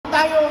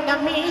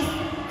ng miss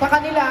sa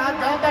kanila,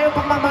 dahil tayo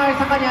pagmamahal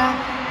sa kanya,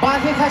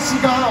 base sa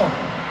sigaw.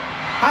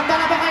 Handa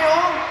na ba kayo?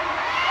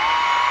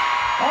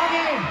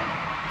 Okay.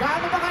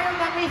 Gaano ba kayo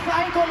ng miss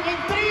sa iKON in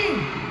 3,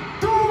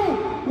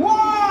 2, 1!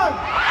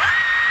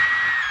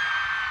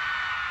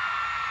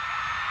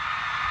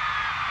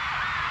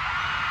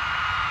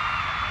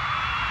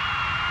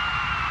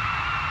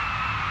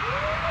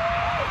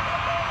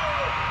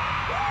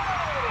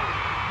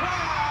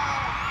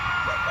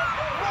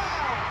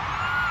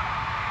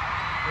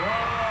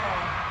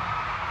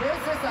 This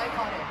is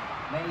iconic.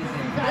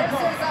 Amazing. This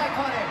is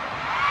iconic.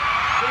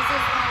 This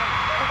is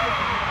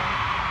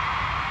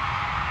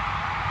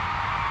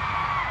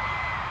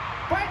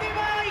Pwede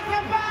ba isa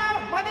pa?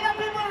 Manila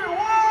people!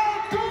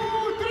 1, 2,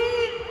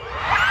 3!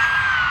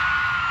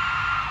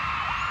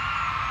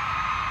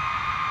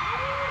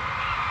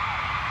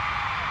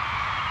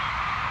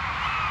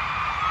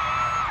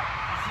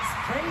 This is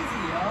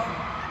crazy, yo.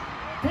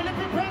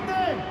 필리핀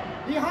팬들,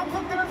 이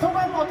함성 들은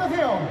소감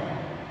어떠세요?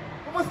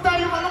 그무스타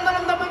yung anong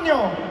naramdaman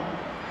nyo?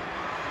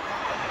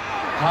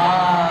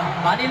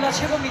 마닐라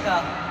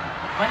최고입니다.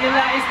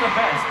 Manila is the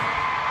best.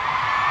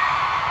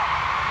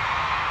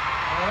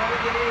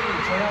 여러분들이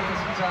저희한테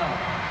진짜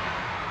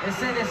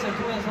SNS를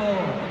통해서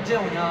언제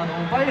오냐,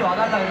 너무 빨리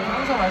와달라 이렇게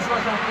항상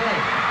말씀하셨는데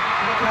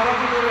이렇게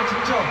여러분들을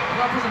직접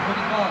눈앞에서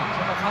보니까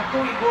정말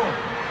감동이고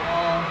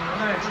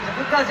오늘 진짜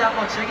끝까지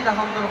한번 즐기다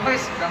가보도록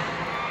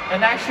하겠습니다. And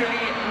actually,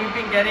 we've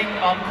been getting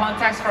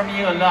contacts from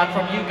you a lot,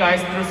 from you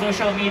guys through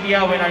social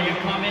media. When are you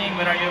coming?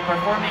 When are you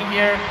performing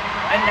here?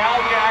 And now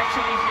we are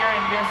actually here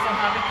and we are so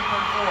happy to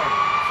perform.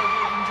 So we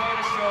enjoy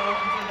the show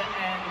until the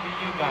end with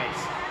you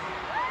guys.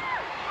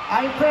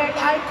 I bet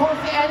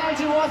iKON's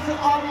energy was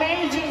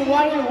amazing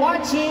while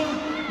watching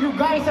you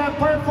guys are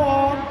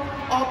perform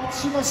of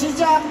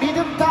시작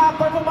리듬타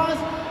performance.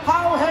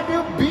 How have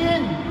you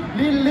been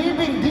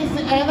reliving this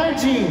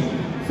energy?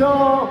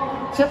 So,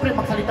 siyempre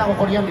magsalita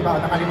ako Korean, di ba?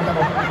 Nakalimutan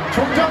ko.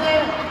 좀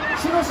전에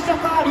신호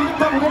시작과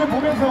리듬타 무대를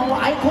보면서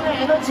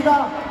iKON의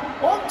에너지가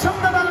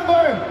엄청나다는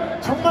걸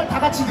정말 다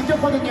같이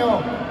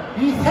느꼈거든요.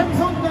 이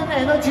샘솟는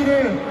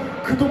에너지를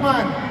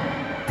그동안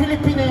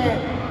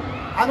필리핀에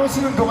안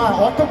오시는 동안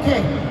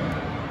어떻게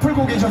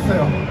풀고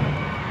계셨어요?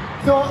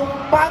 So,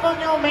 paano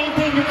nyo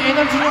maintain yung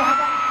energy nyo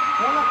habang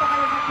wala pa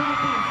kayo sa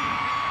Philippines?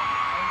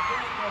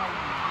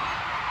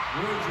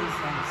 We're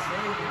just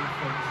saving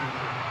folks.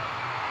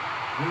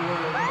 We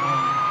were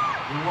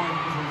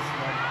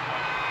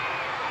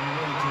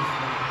just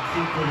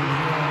secretly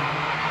here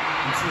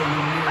until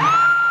we knew.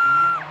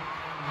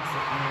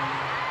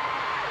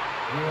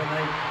 We were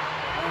like,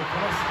 oh,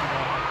 고맙습니다.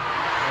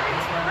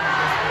 That's why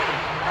I'm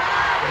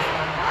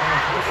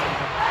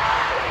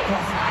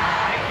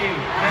Thank you.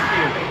 Thank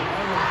you.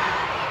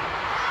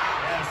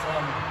 Yes,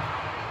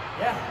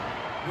 yeah,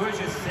 we're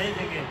just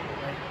saving it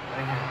right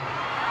here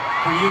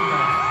for you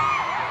guys.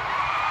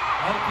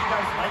 I hope you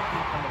guys like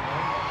it, by the way.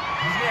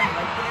 You guys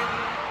like it?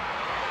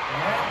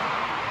 Yeah?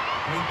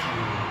 Thank you.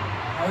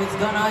 Oh, it's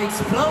gonna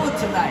explode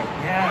tonight.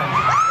 Yeah.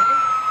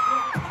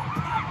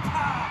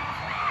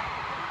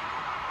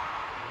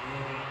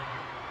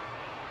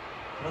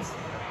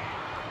 그렇습니다.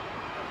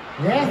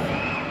 Yes.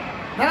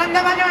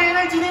 나랑나만 yung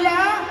energy nila?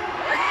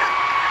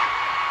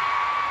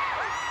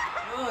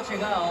 그리고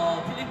제가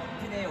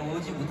필리핀에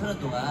오지 못하는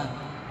동안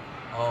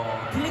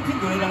필리핀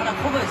노래를 하나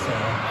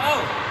커버했어요.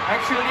 Oh,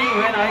 actually,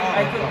 when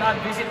I could not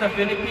visit the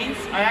Philippines,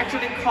 I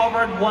actually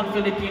covered one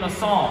Filipino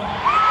song.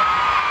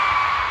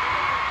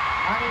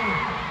 아니,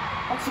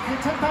 혹시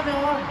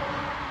괜찮다면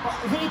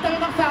회의 따위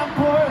ng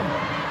sample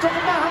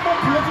조금만 한번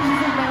불러주실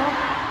수 있나요?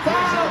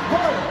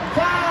 sample,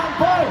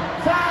 sample,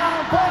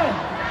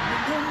 sample.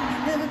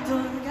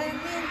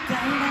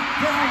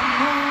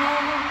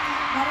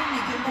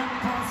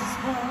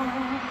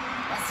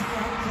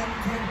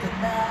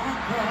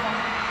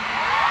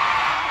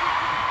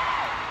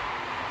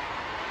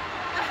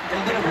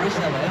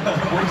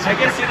 I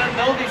guess you don't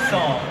know this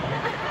song.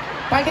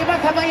 Pwede ba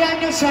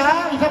sabayan nyo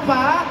siya? Isa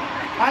pa?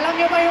 Alam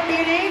nyo ba yung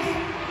lyrics?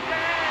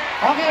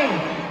 Okay.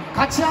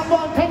 같이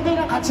한번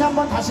팬들이랑 같이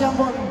한번 다시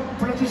한번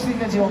불러줄 수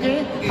있는지,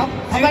 오케이?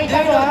 가만히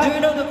따요. Do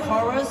you know the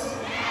chorus?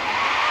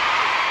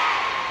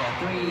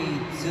 3,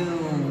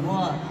 2,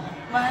 1.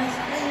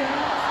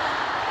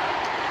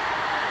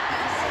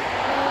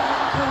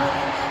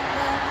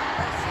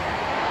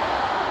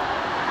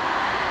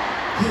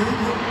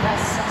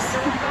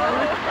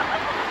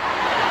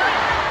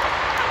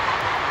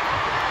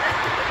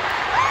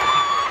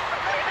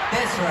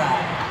 That's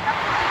right.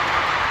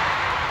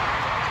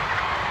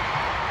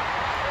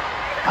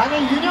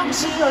 아니, 윤영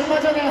씨 얼마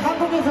전에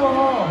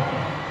한국에서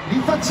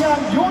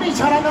리서치한 요리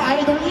잘하는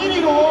아이돌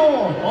 1위로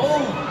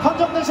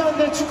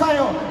선정되셨는데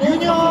축하해요.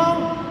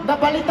 윤영, na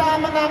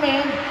balitaan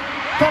namin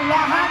sa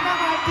lahat ng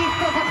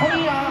artista sa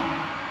Korea,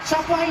 siya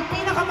po ay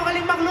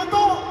pinakamagaling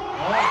magluto.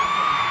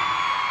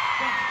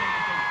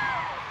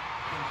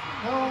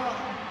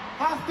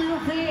 How do you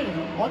feel?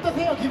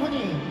 어떠세요,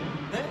 기분이?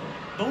 네?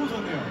 너무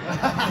좋네요.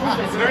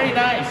 It's very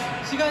nice.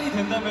 시간이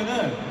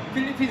된다면은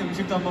필리핀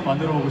음식도 한번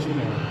만들어 보고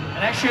싶네요.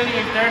 And actually,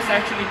 if there's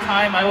actually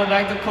time, I would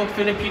like to cook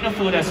Filipino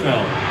food as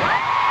well.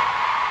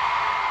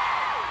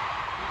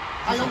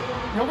 아,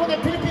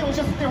 요번에 필리핀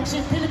오셨을 때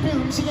혹시 필리핀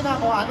음식이나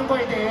뭐 아는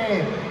거에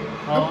대해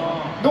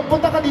nung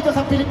punta ka dito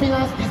sa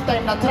Pilipinas this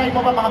time, na-try mo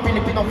ba mga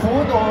Filipino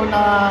food o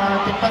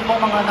na-tikman mo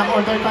mga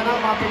na-order ka na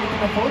mga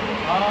Filipino food?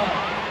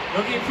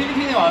 여기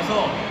필리핀에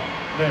와서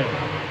네.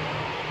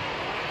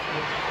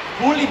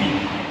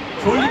 졸리비.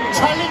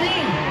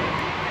 Jollibee!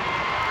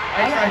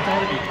 I tried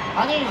Jollibee.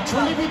 아니,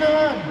 졸리비는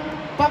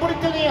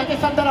파보리트니 아게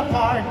산다라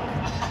파르.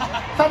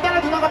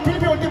 산다라 누나가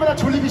필리핀 올 때마다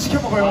졸리비 시켜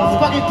먹어요.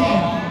 스파게티.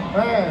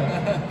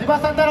 네. 디바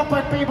산다라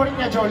파르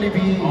페이버릿냐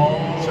졸리비.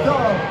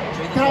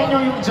 try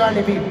nyo yung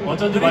Jollibee.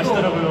 어쩐지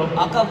맛있더라고요.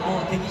 아까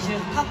뭐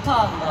대기실에서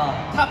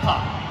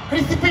타파.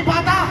 크리스피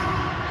바다!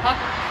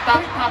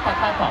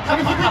 타파.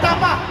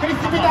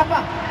 크리스피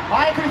타파.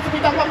 아이,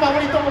 크리스피 타파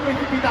파보리토 mo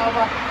크리스피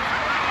타파.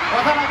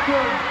 Masarap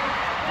yun.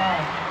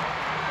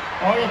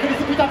 예,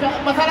 크리스피 타파.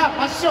 Masarap,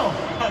 맛있죠?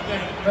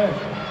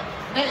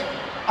 네.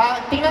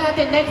 tingnan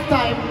natin next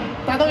time,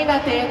 tanongin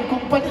natin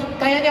kung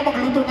kaya niya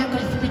magluto ng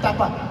crispy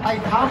tapa. Ay,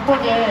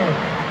 다음번에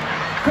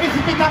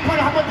crispy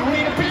tapa를 한번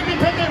요리를 필리핀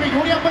팬들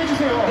요리 한번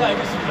해주세요. 네,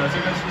 알겠습니다.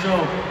 제가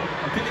직접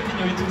필리핀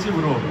요리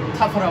특집으로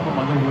타파를 한번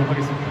만들어보도록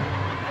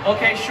하겠습니다.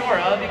 Okay, sure.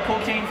 I'll be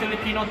cooking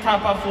Filipino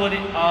tapa food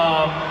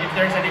if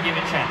there's any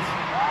given chance.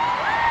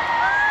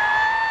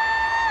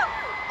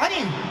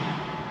 아니,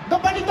 너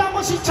balita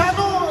mo si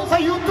Chano sa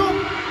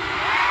YouTube?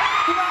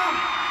 Diba?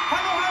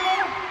 Halo,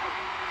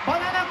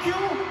 Banana Q?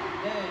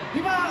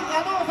 Diba,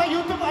 sa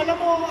YouTube,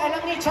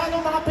 alam ni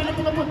Chano mga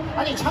Filipino food.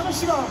 아니, Chano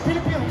씨가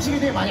필리핀 음식에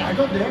대해 많이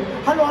알던데?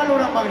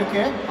 할로랑 막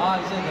이렇게?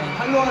 이제 네.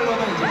 할로는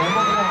이제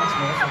멤버들이랑 같이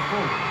먹었었고,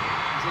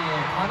 이제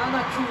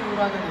바나나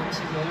큐라는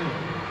음식을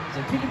이제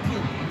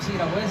필리핀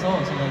음식이라고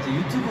해서 제가 이제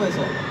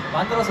유튜브에서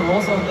만들어서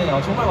먹었었는데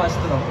정말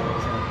맛있더라고요.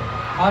 그래서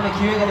다음에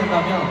기회가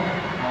된다면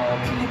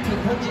필리핀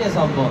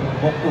현지에서 한번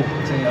먹고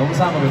제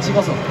영상으로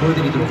찍어서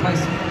보여드리도록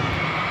하겠습니다.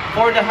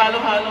 For the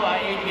halo, I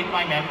ate with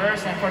my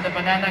members, and for the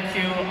banana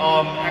Q,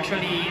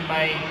 actually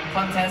my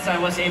contents I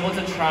was able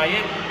to try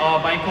it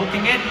by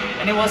cooking it,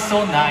 and it was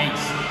so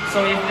nice.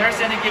 So if there's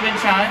any given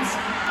chance,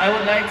 I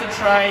would like to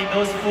try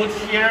those foods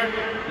here,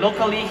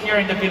 locally here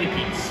in the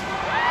Philippines.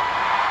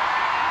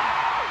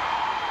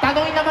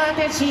 tanongin naman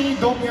natin si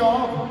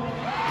Dongyok.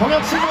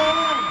 Dongyok 씨는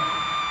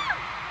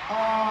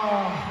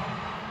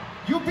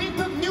you've been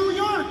to New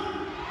York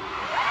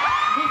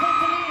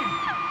recently.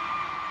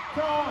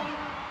 So,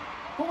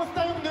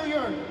 kumusta yung New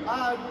York?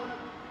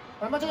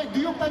 얼마 전에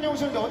뉴욕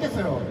다녀오셨는데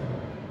어땠어요?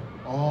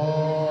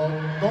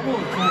 너무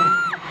좋은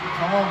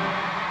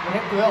경험을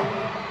했고요.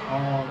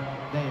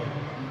 네.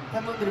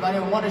 팬분들이 많이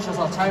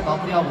응원해주셔서 잘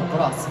마무리하고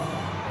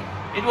돌아왔습니다.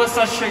 It was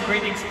such a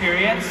great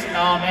experience,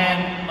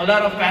 and a lot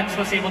of fans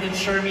was able to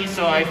cheer me,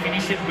 so I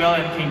finished it well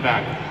and came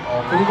back.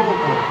 그리고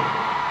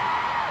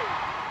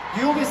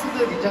뉴욕에 있을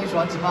때 굉장히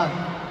좋았지만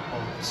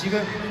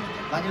지금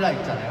마닐라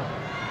있잖아요.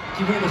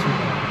 기분이 더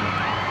좋네요.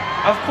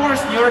 Of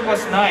course, New York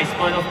was nice,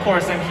 but of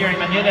course I'm here in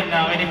Manila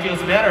now and it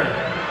feels better.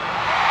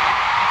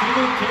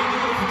 그리고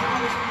개인적으로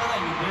부탁하고 싶은 하나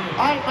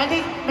있는데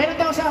meron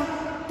daw siyang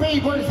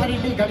favor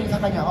sarili galing sa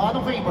kanya.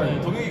 Anong favor?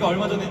 네, 동혁이가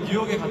얼마 전에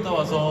뉴욕에 갔다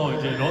와서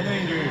이제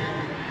런웨이를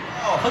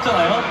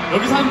컸잖아요.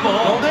 여기서 한번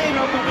런웨이를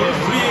한번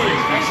보여주세요. 우리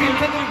필리핀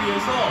팬들을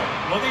위해서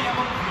런웨이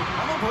한번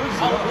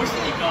보여주세요. 올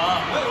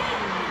테니까.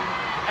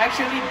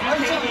 Actually,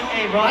 detailing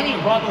a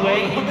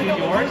runway in New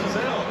York.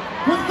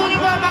 gusto niyo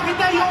ba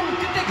makita yung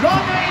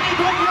runway ni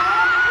Dongyok?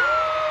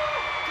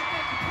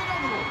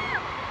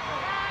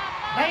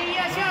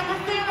 Nahiya siya.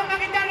 Gusto niyo ba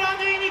makita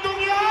runway ni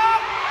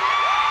Dongyok?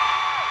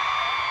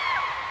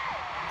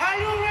 Are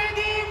you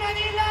ready,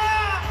 Manila?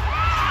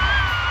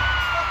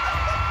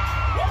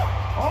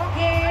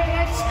 Okay,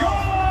 let's go!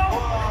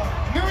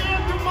 New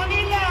York to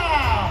Manila!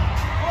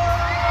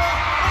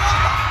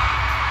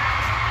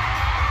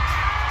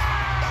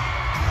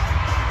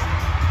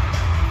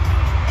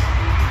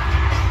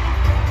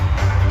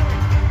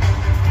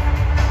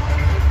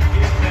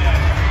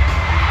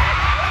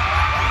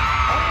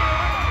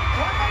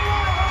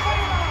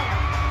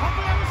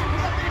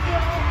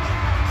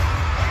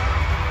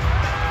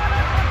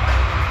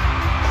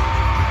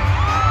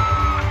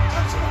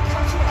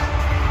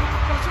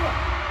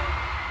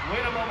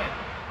 Wait a moment.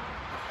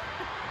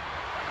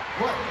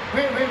 What?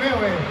 Wait.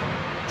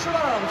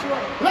 출발하라고.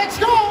 Let's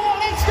go!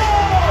 Let's go!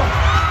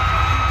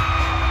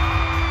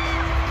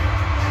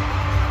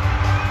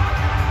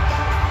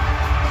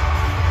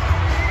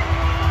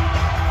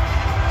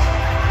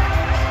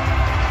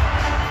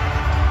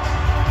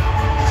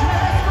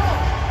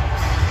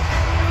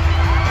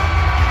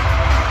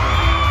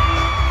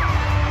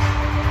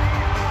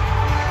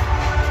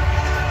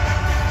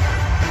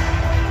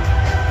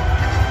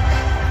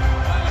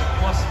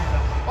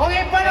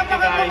 Okay,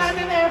 palakpakan po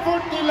natin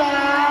effort nila.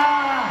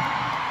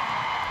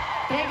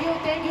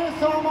 Thank you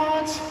so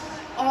much.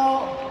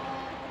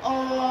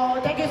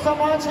 Thank you so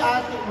much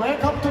and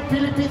welcome to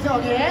Philippines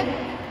again.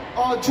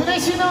 준혜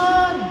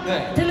씨는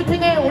네.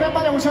 필리핀에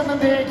오랜만에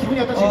오셨는데 기분이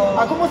어떠신지?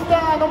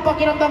 Kumusta? Anong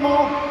pakiramdam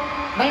mo?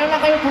 ngayon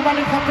lang kayo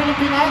bumalik sa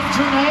Pilipinas,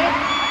 Junet.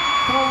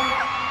 So,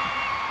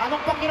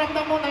 anong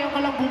pakiramdam mo ngayon ka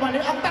lang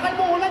bumalik? Ang tagal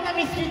mo ulan,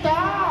 na-miss kita!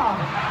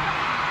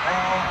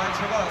 아니,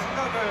 제가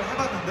생각을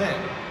해봤는데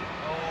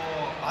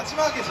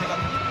마지막에 제가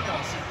필리핀에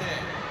왔을 때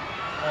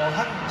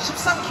한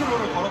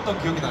 13km를 걸었던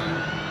기억이 나요.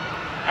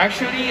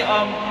 Actually,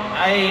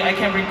 I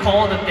can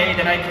recall the day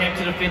that I came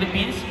to the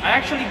Philippines. I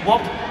actually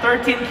walked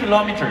 13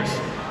 kilometers.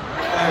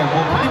 네,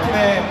 뭐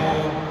필리핀에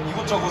뭐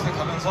이곳저곳에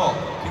가면서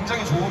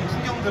굉장히 좋은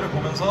풍경들을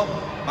보면서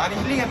많이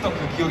힐링했던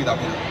그 기억이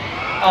납니다.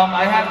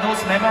 I have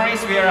those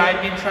memories where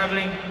I've been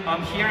traveling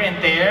here and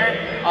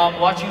there,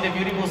 watching the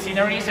beautiful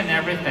sceneries and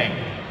everything.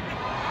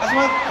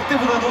 하지만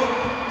그때보다도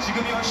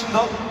지금이 훨씬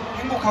더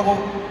행복하고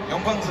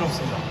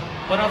영광스럽습니다.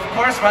 But of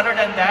course, rather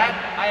than that,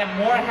 I am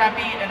more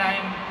happy and I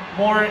am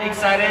more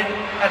excited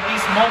at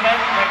this moment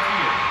right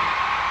here.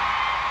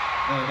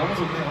 네, 너무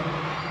좋네요.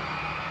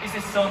 This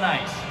is so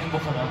nice.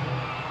 행복하다.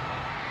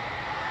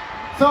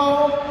 So,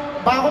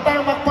 bago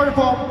tayo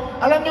mag-perform,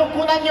 alam niyo,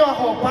 kunan niyo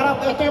ako para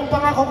ito yung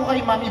pangako ko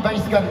kay Mami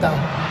Vice Ganda.